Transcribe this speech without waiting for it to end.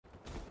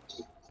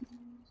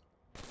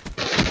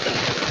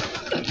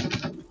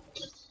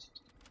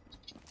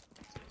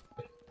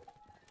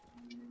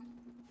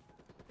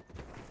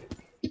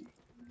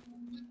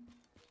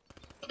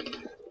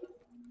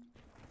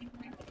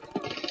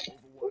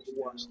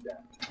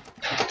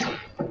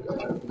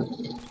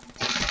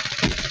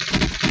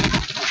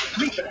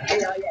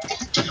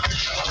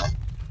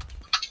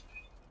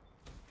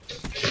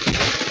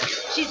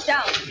She's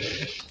down.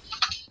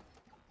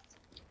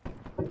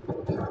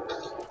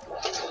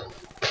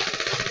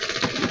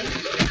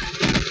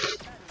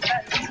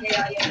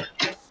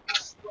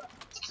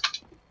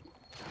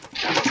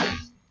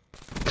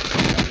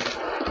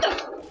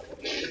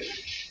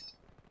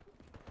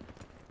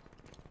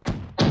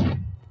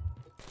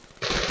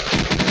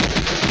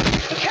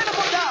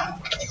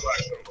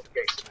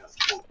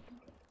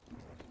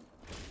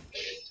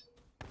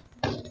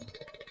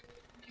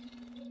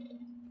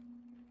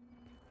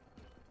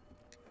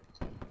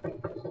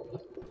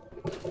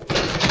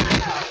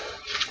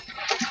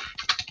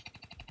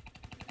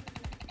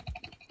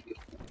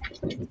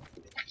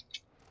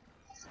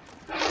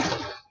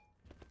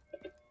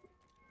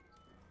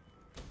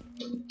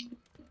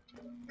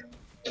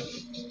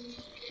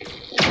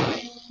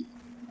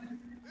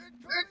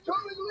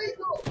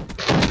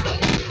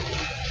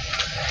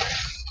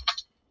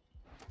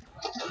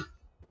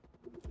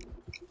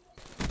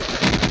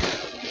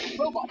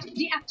 Robot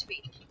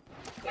deactivated.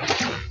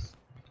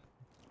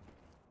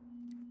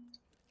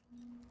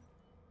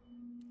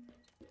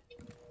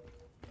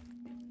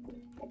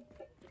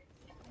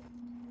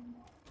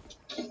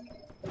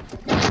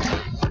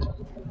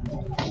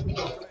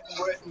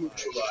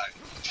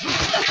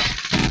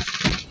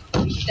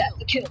 That's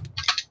the kill.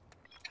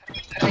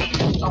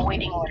 Please,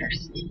 awaiting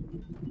orders.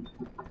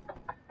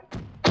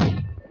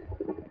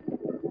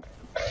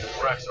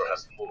 Raptor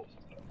has moved.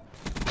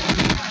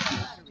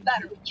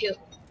 Battery kill.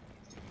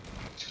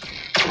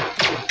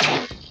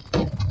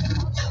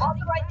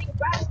 Authorizing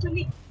gas to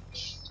leak.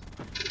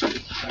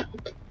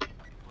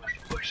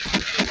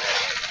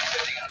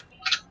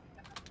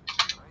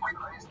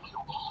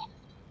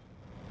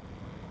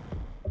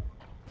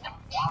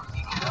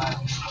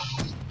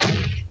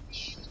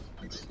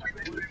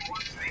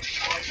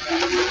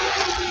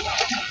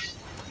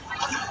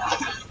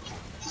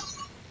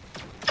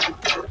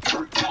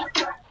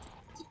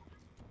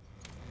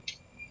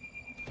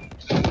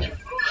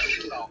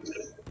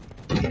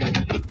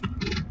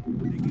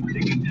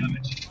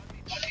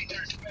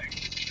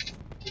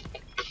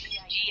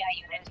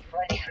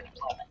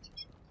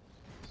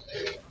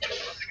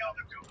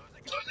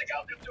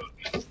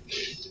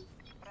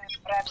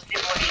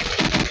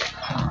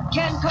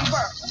 Can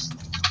confirm.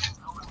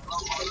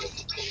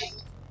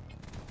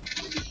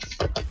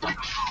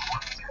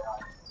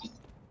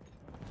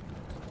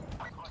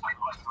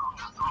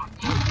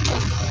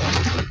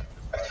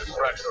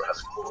 Raptor has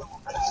moved.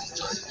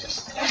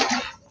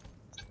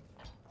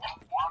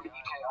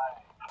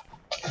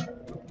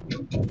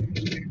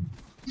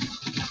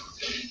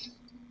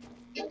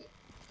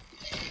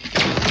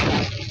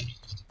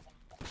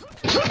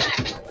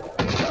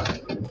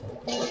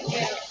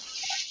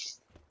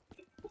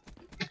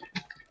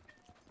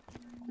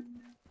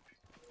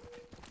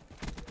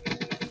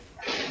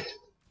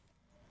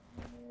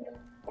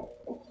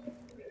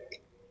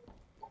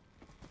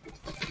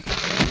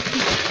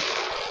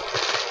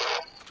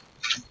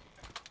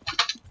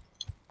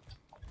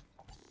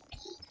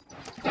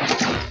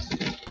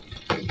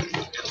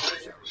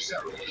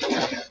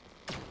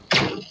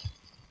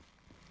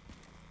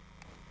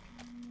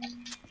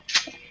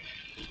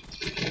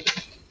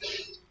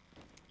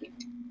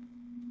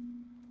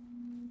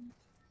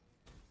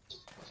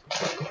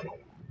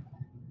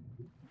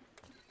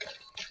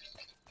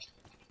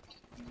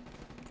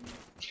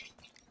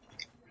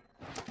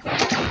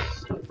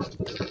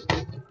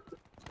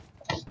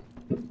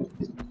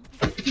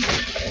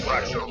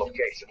 Raptor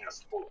location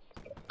has moved.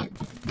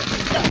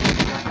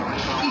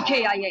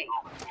 EKIA.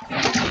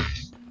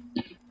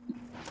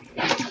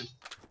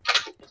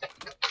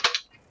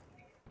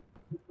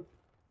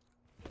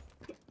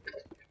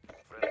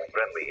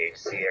 Friendly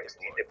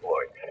HCXD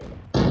deployed.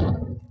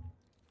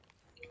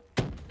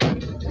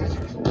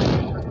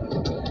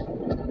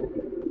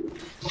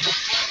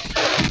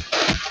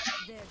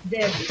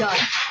 They're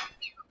done.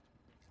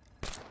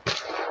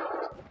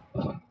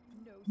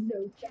 No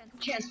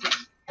chance.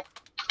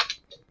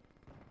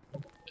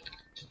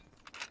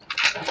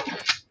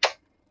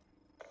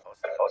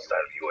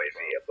 Hostile UAV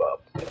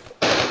above.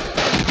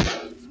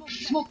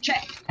 Smoke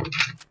check.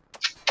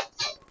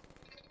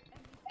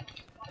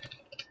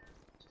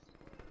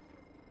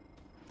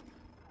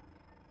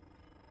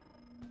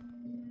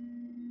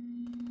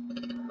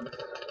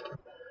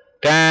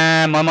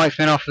 Damn, my mic's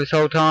been off this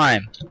whole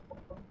time.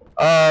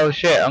 Oh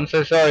shit, I'm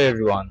so sorry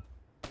everyone.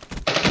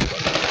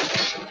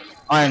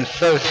 I am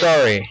so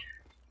sorry.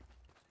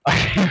 I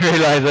didn't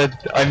realise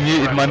I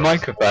muted my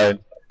microphone.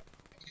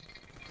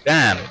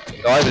 Damn,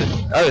 so I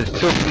was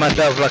talking to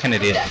myself like an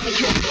idiot.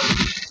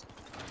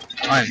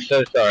 I am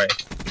so sorry.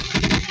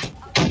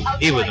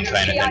 He wasn't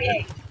paying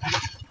attention.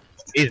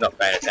 He's not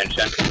paying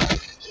attention.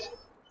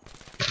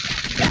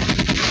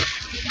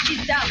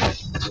 He's down.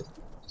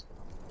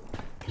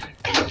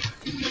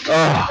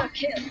 Oh,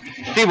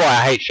 see why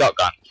I hate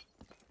shotguns.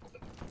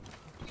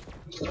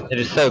 It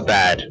is so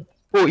bad.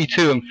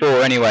 42 and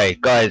 4 anyway,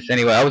 guys.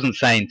 Anyway, I wasn't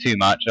saying too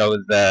much. I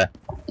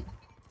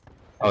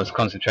was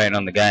concentrating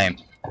on the game.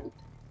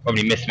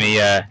 Probably missed me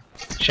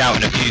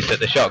shouting abuse at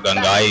the shotgun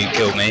guy who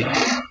killed me.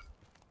 I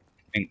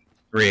think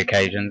 3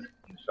 occasions.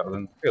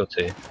 Shotgun, 3 or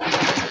 2.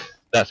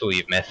 That's all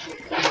you've missed.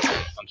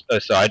 I'm so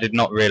sorry. I did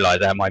not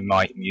realise I had my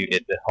mic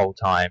muted the whole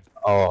time.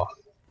 Oh,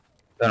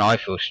 don't I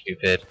feel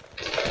stupid?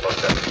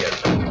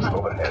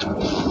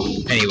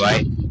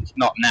 Anyway, it's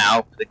not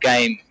now. The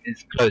game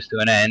is close to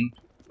an end.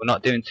 We're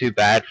not doing too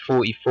bad.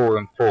 44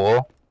 and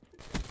 4.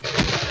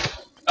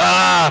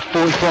 Ah,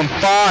 44 and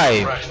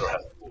 5.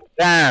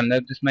 Damn,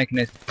 they're just making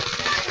this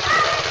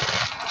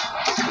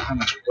so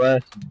much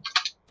worse.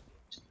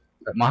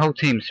 But my whole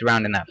team's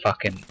surrounding that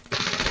fucking.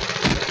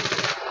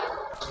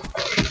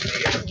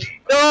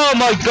 Oh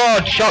my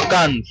god,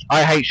 shotguns!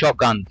 I hate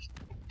shotguns.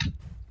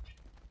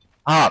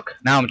 Ark,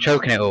 now I'm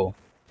choking it all.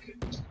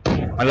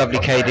 My lovely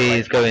KD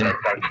is going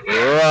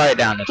right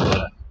down the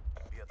toilet.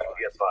 Be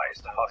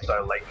advised,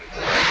 hostile lightning.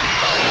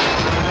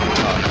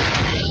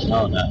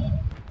 Oh no.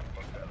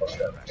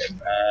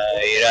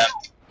 You don't.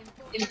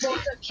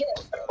 Importer kill.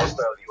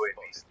 Hostile UAV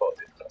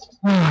spotted.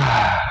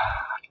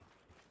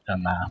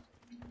 Don't matter.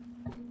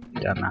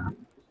 Don't matter.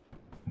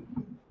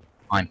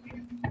 Fine.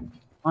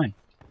 Fine.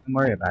 Don't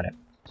worry about it.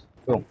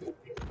 Cool.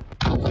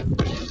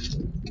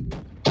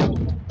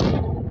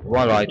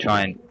 While I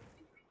try and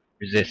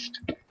resist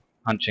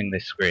punching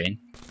this screen,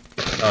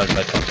 as hard as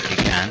I possibly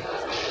can.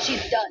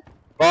 She's done.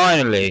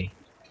 Finally!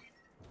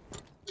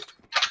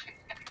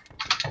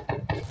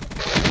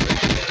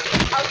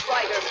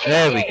 Outrider.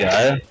 There we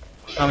go.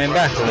 Coming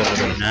back a little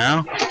bit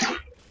now.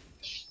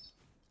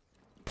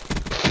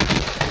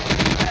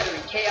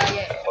 Battery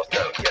KIA.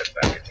 Hostile care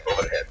package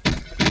overhead.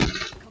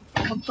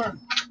 Confirm.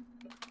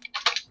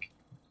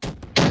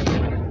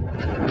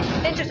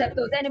 Intercept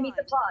those enemy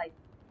supplies.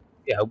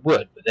 Yeah, I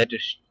would, but they're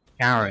just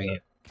carrying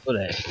it.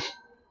 Bullet.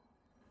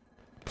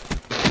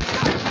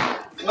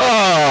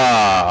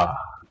 Ah!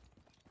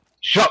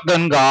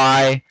 Shotgun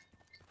guy!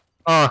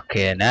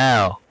 Fucking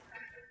hell.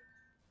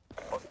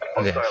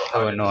 Okay,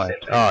 so annoyed.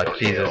 Oh,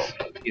 Jesus.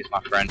 He's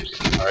my friend.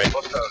 Sorry.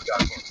 Hostile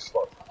gunman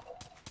spotted.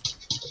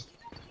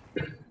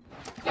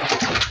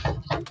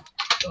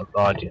 Got a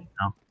guardian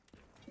now.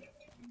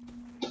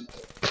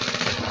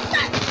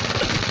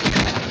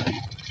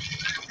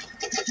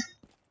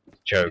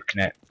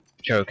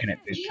 Choking it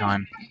big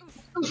time.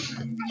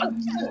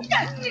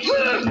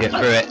 Get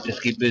through it,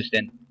 just keep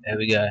boosting. There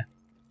we go.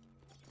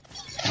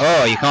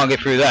 Oh, you can't get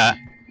through that.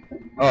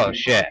 Oh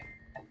shit.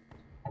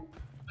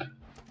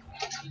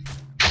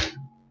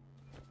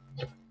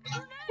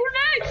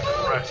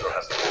 Fracture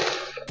has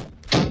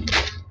moved.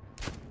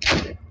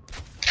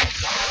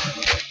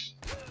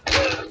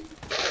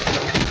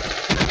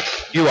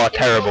 You are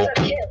terrible.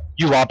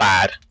 You are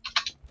bad.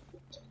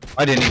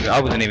 I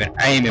wasn't even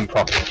aiming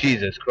properly.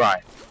 Jesus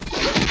Christ.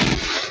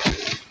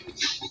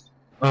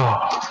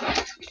 Oh.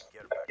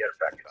 Care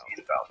package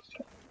inbound.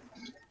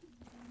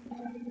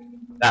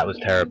 That was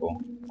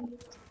terrible.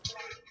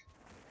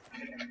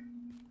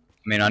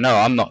 I mean, I know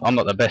I'm not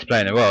the best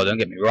player in the world, don't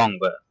get me wrong,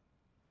 but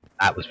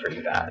that was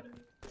pretty bad.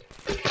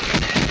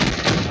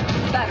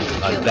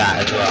 Like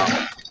that as well.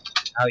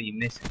 How are you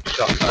missing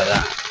shots like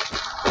that?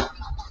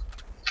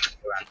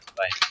 Around the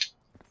place.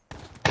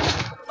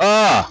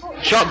 Ah!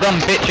 Shotgun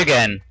bitch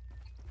again!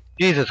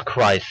 Jesus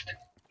Christ.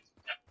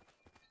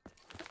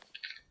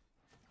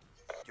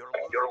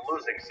 You're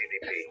losing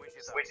CDP.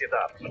 Switch it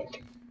up.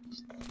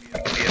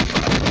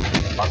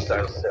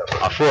 Hostile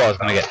server. I thought I was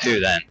gonna get 2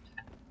 then.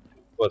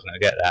 Wasn't gonna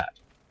get that.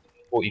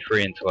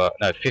 43 and 12.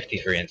 No,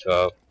 53 and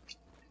 12.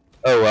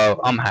 Oh well,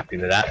 I'm happy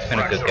with that. It's been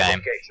a good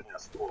game.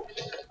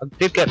 I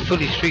did get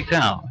fully streaked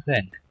out, I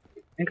think. I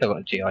think I got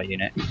a GI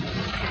unit.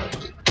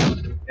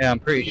 Yeah, I'm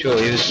pretty sure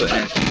he was putting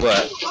in some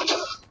work.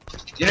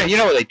 You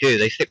know what they do?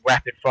 They stick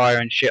rapid fire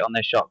and shit on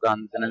their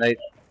shotguns, and then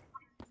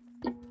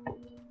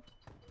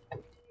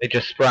they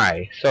just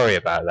spray. Sorry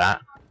about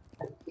that.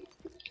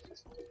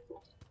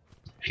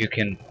 If you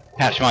can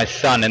catch my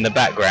son in the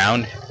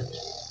background,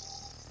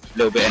 a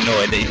little bit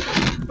annoyed that these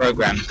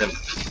programs have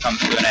come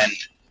to an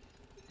end.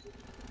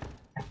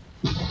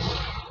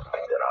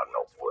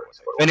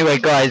 Anyway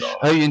guys,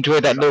 hope you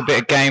enjoyed that little bit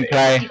of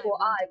gameplay.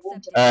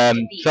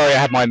 Sorry I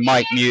had my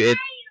mic muted.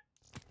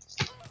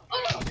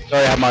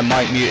 Sorry I had my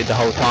mic muted the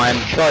whole time.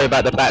 Sorry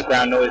about the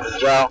background noise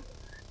as well.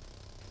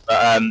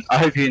 But I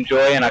hope you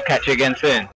enjoy and I'll catch you again soon.